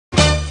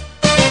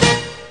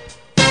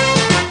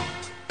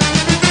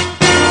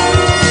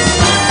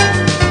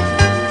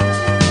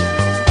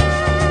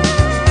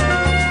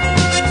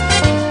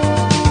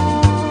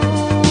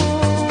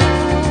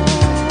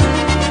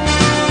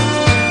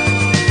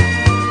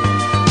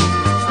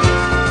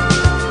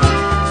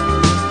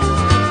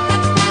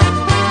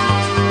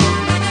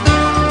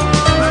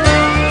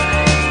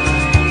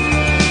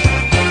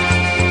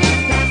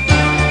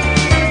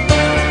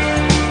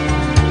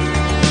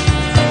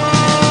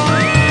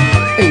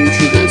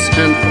YouTubers,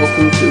 and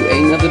welcome to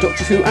another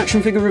Doctor Who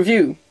action figure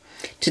review.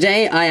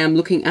 Today I am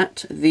looking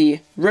at the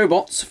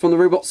robots from the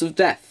Robots of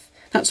Death.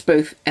 That's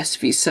both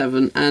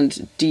SV7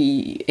 and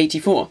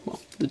D84,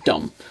 well, the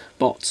dumb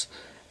bots.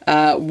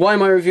 Why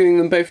am I reviewing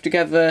them both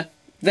together?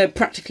 They're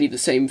practically the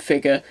same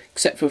figure,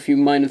 except for a few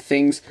minor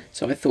things,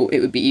 so I thought it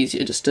would be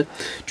easier just to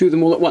do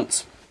them all at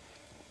once.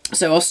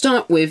 So I'll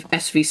start with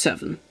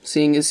SV7,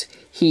 seeing as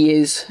he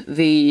is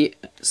the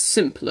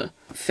simpler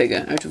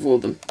figure out of all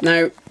of them.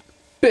 Now,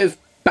 bit of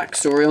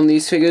backstory on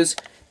these figures.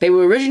 They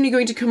were originally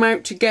going to come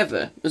out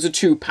together as a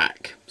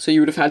 2-pack, so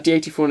you would have had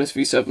D84 and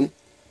SV7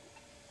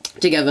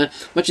 together,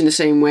 much in the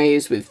same way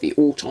as with the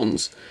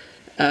Autons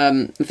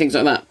and things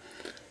like that.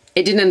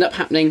 It didn't end up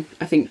happening,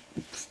 I think,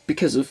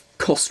 because of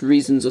cost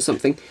reasons or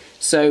something,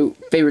 so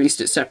they released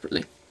it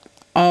separately.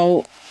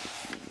 I'll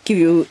give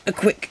you a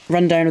quick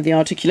rundown of the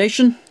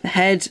articulation. The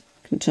head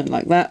can turn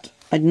like that.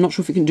 I'm not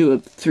sure if it can do a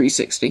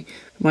 360.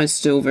 Mine's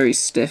still very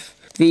stiff.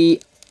 The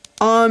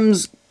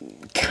arms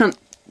can't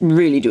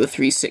really do a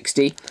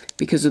 360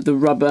 because of the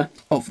rubber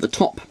of the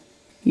top.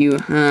 You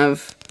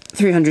have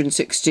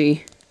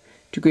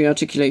 360-degree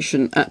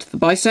articulation at the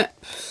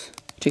biceps,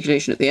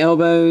 articulation at the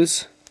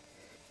elbows,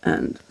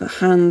 and the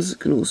hands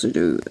can also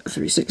do a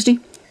 360.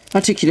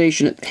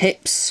 Articulation at the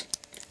hips,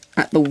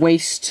 at the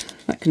waist,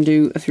 that can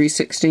do a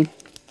 360.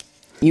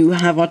 You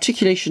have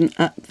articulation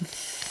at the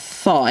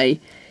thigh,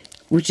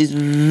 which is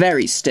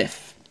very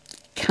stiff.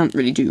 Can't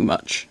really do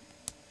much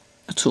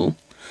at all.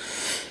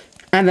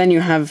 And then you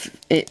have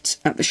it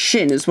at the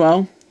shin as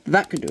well.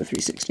 That can do a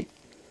 360.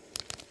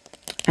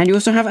 And you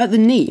also have it at the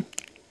knee.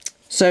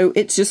 So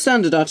it's your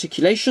standard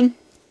articulation,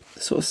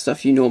 the sort of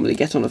stuff you normally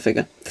get on a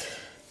figure.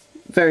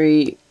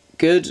 Very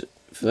good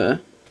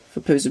for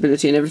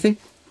posability and everything.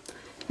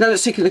 Now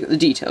let's take a look at the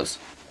details.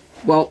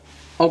 Well,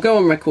 I'll go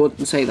on record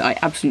and say that I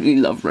absolutely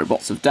love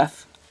Robots of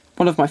Death.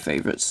 One of my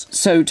favourites.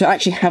 So to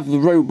actually have the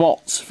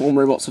robots form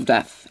Robots of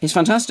Death is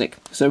fantastic.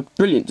 So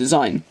brilliant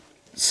design.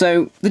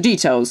 So the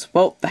details.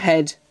 Well, the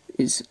head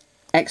is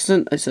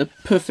excellent. It's a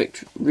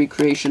perfect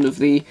recreation of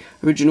the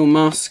original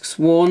masks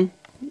worn.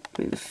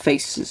 The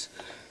face is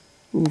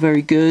all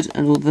very good,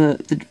 and all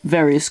the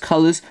various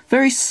colours.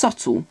 Very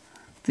subtle,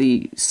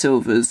 the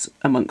silvers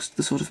amongst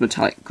the sort of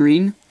metallic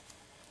green.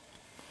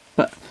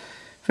 But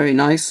very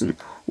nice, and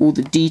all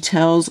the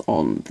details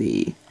on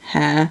the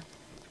hair.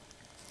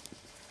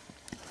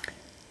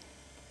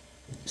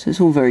 So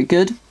it's all very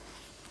good.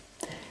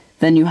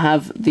 Then you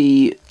have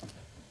the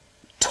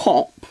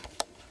top,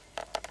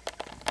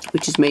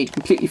 which is made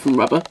completely from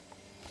rubber,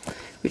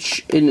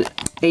 which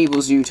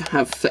enables you to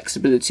have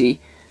flexibility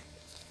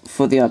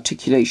for the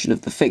articulation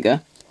of the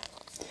figure.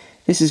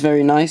 This is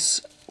very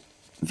nice,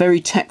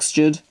 very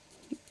textured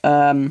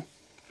through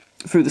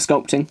the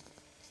sculpting,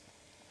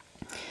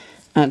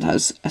 and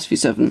has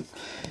SV7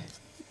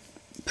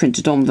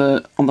 printed on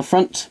the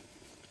front.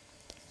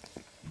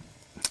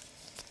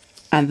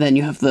 And then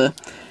you have the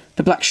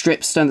black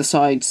strips down the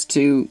sides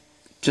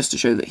just to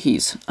show that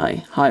he's a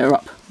higher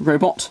up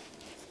robot.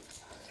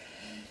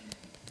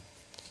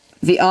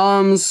 The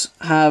arms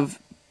have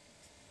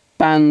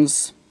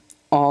bands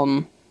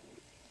on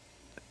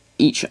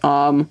each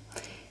arm.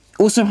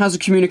 Also has a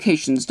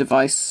communications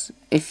device.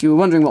 If you were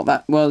wondering what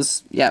that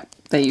was, yeah,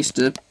 they used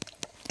to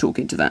talk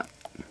into that.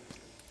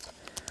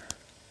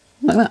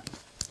 Like that.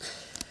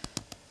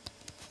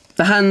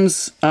 The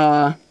hands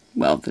are,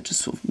 well, they're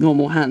just sort of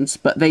normal hands,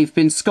 but they've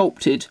been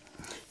sculpted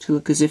to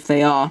look as if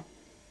they are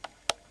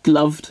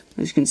gloved.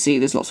 As you can see,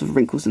 there's lots of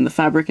wrinkles in the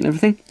fabric and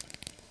everything.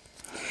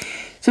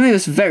 Something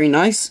that's very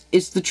nice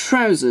is the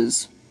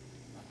trousers,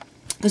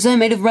 because they're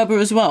made of rubber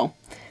as well,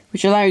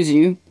 which allows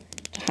you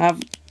to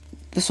have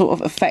the sort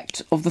of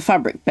effect of the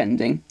fabric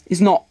bending.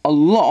 It's not a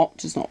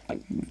lot, it's not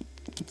like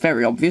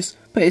very obvious,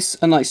 but it's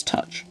a nice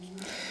touch.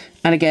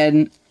 And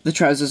again, the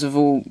trousers have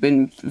all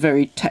been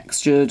very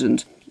textured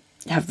and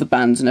have the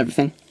bands and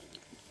everything.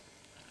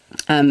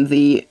 And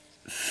the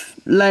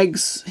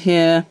legs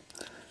here,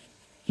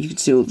 you can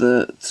see all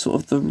the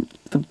sort of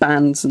the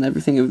bands and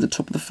everything over the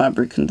top of the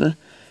fabric and the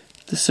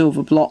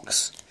silver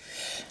blocks.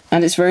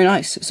 And it's very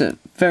nice. It's a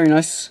very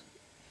nice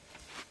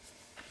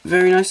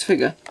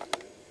figure.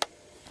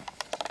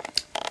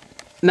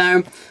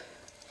 Now,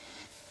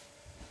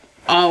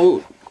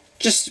 I'll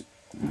just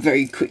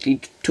very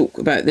quickly talk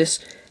about this.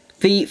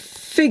 The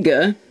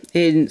figure,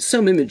 in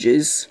some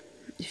images,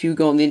 if you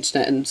go on the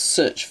internet and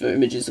search for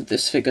images of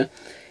this figure,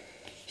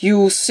 you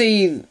will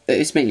see that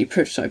it's mainly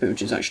prototype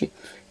images actually.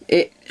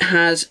 It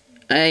has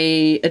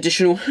an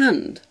additional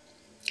hand.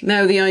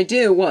 Now the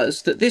idea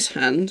was that this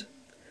hand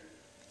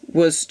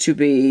was to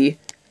be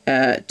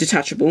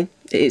detachable.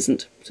 It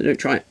isn't, so don't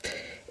try it.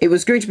 It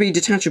was going to be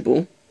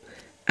detachable,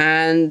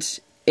 and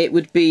it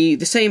would be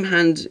the same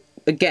hand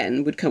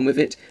again would come with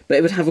it, but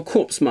it would have a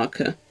corpse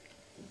marker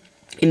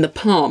in the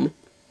palm,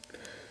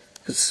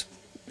 because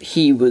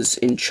he was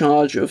in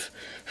charge of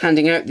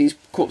handing out these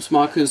corpse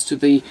markers to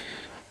the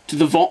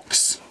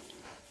Vox,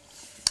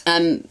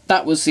 and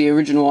that was the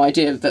original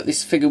idea, that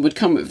this figure would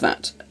come with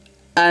that.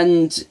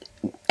 And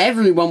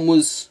everyone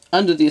was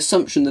under the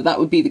assumption that that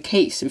would be the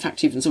case. In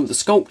fact, even some of the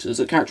sculptors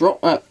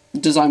at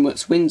Design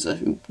Works Windsor,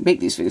 who make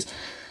these figures,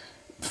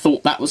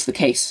 thought that was the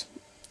case.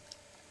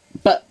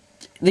 But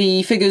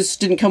the figures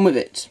didn't come with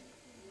it.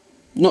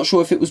 Not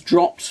sure if it was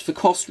dropped for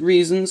cost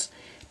reasons.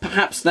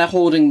 Perhaps they're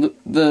holding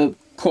the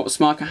corpse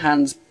marker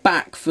hands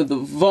back for the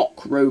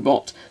VOC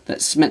robot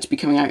that's meant to be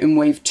coming out in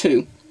Wave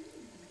 2.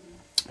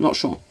 Not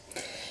sure.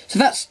 So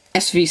that's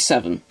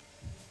SV7.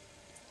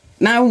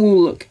 Now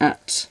we'll look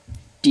at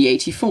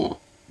D84.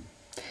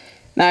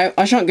 Now,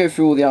 I shan't go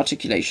through all the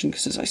articulation,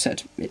 because as I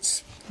said,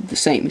 it's the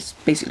same. It's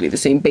basically the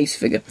same base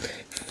figure,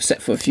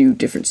 except for a few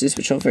differences,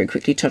 which I'll very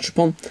quickly touch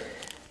upon.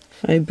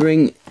 I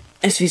bring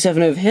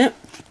SV7 over here.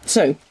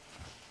 So,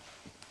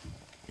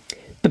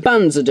 the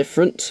bands are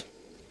different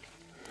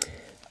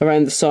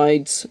around the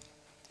sides.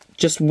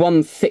 Just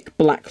one thick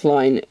black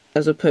line,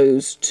 as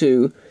opposed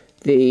to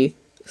the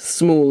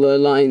smaller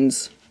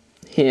lines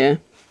here.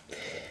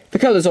 The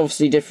colour's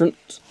obviously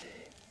different.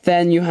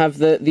 Then you have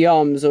the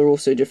arms are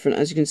also different.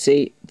 As you can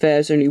see,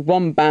 there's only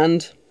one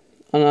band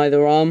on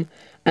either arm,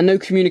 and no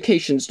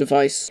communications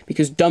device,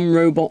 because dumb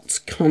robots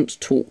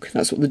can't talk.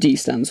 That's what the D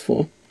stands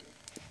for.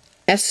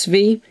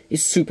 SV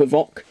is Super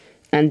VOC,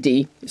 and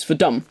D is for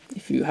dumb,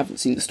 if you haven't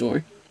seen the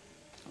story.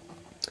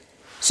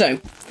 So,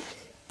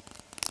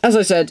 as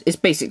I said, it's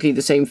basically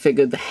the same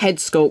figure. The head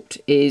sculpt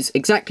is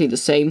exactly the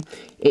same.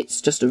 It's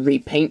just a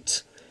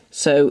repaint.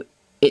 So,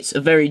 it's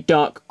a very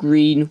dark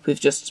green with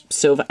just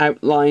silver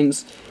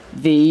outlines.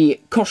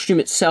 The costume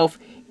itself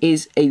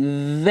is a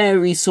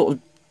very sort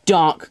of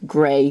dark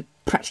grey,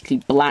 practically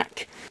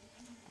black.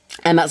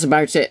 And that's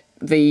about it.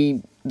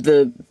 The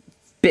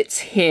bits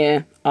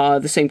here are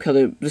the same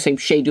colour, the same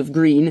shade of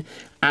green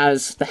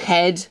as the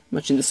head,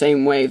 much in the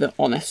same way that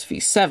on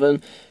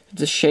SV7,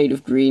 the shade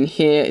of green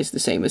here is the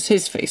same as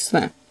his face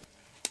there.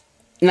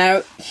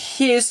 Now,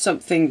 here's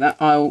something that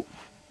I'll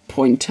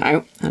point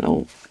out, and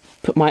I'll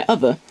put my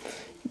other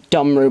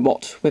dumb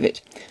robot with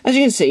it. As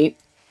you can see,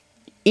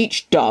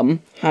 each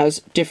dumb has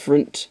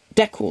different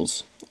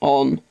decals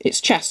on its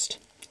chest.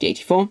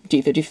 D84,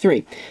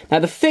 D33. Now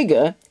the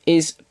figure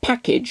is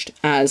packaged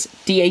as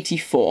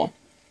D84.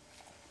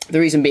 The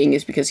reason being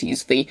is because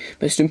he's the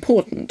most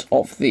important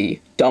of the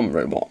dumb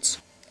robots.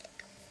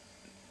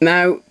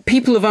 Now,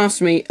 people have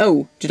asked me,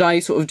 oh, did I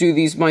sort of do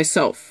these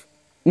myself?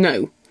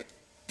 No.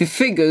 The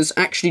figures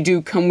actually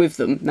do come with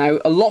them. Now,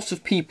 a lot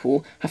of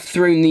people have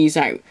thrown these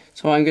out,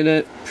 so I'm going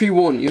to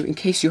pre-warn you, in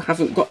case you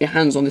haven't got your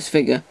hands on this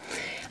figure.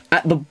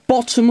 At the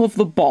bottom of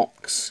the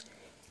box,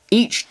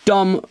 each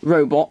dumb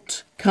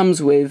robot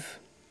comes with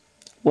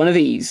one of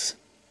these.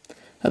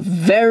 A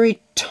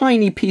very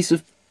tiny piece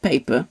of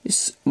paper.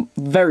 It's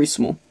very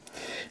small.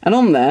 And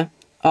on there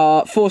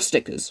are 4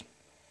 stickers.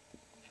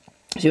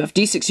 So you have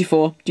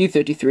D64,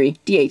 D33,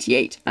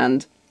 D88,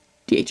 and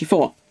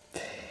D84.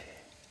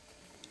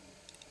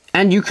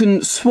 And you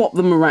can swap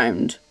them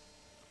around.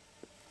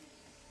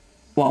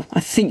 Well, I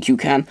think you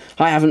can.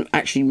 I haven't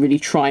actually really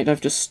tried. I've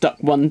just stuck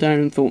one down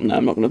and thought, no,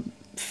 I'm not going to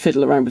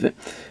fiddle around with it.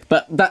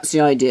 But that's the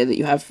idea, that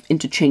you have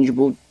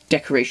interchangeable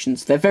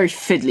decorations. They're very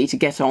fiddly to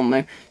get on,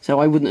 though, so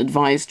I wouldn't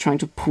advise trying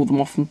to pull them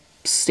off and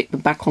stick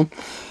them back on.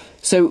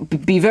 So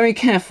be very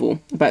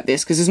careful about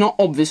this, because it's not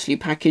obviously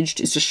packaged.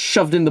 It's just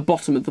shoved in the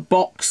bottom of the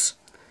box.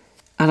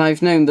 And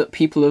I've known that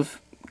people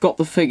have got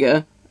the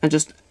figure and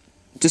just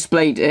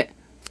displayed it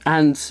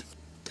and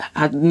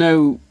had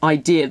no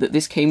idea that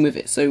this came with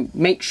it. So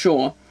make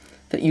sure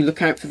that you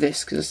look out for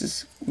this, because this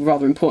is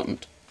rather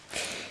important.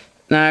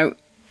 Now,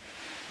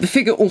 the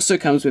figure also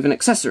comes with an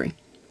accessory,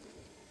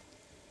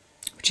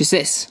 which is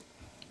this.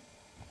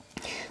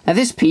 Now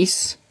this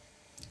piece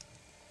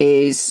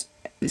is,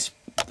 this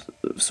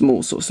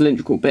small sort of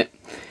cylindrical bit,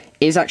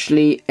 is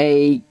actually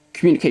a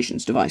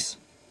communications device,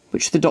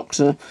 which the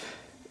Doctor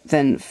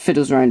then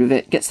fiddles around with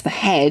it, gets the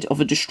head of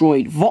a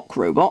destroyed VOC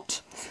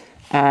robot,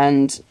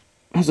 and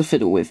has a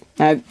fiddle with.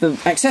 Now, the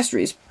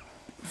accessory is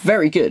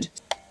very good.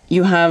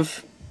 You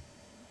have,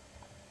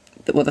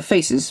 well, the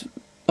face is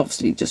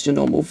obviously just your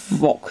normal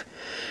VOC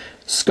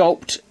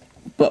sculpt,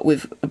 but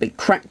with a big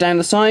crack down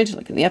the side,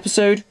 like in the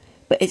episode,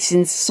 but it's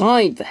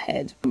inside the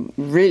head.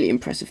 Really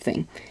impressive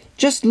thing.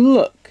 Just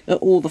look at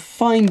all the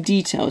fine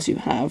details you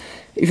have.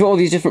 You've got all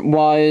these different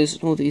wires,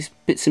 all these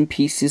bits and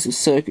pieces of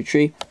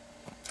circuitry.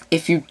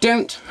 If you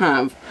don't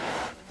have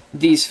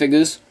these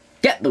figures,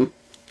 get them.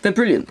 They're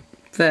brilliant.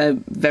 They're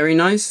very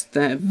nice,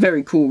 they're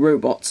very cool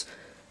robots,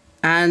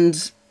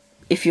 and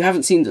if you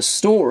haven't seen the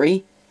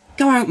story,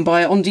 go out and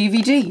buy it on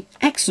DVD.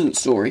 Excellent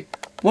story.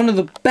 One of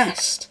the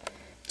best.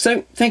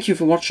 So, thank you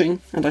for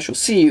watching, and I shall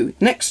see you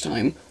next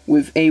time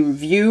with a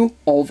review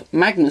of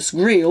Magnus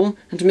Greel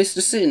and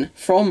Mr. Sin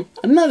from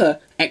another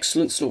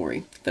excellent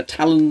story, The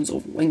Talons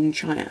of Weng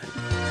Chiang.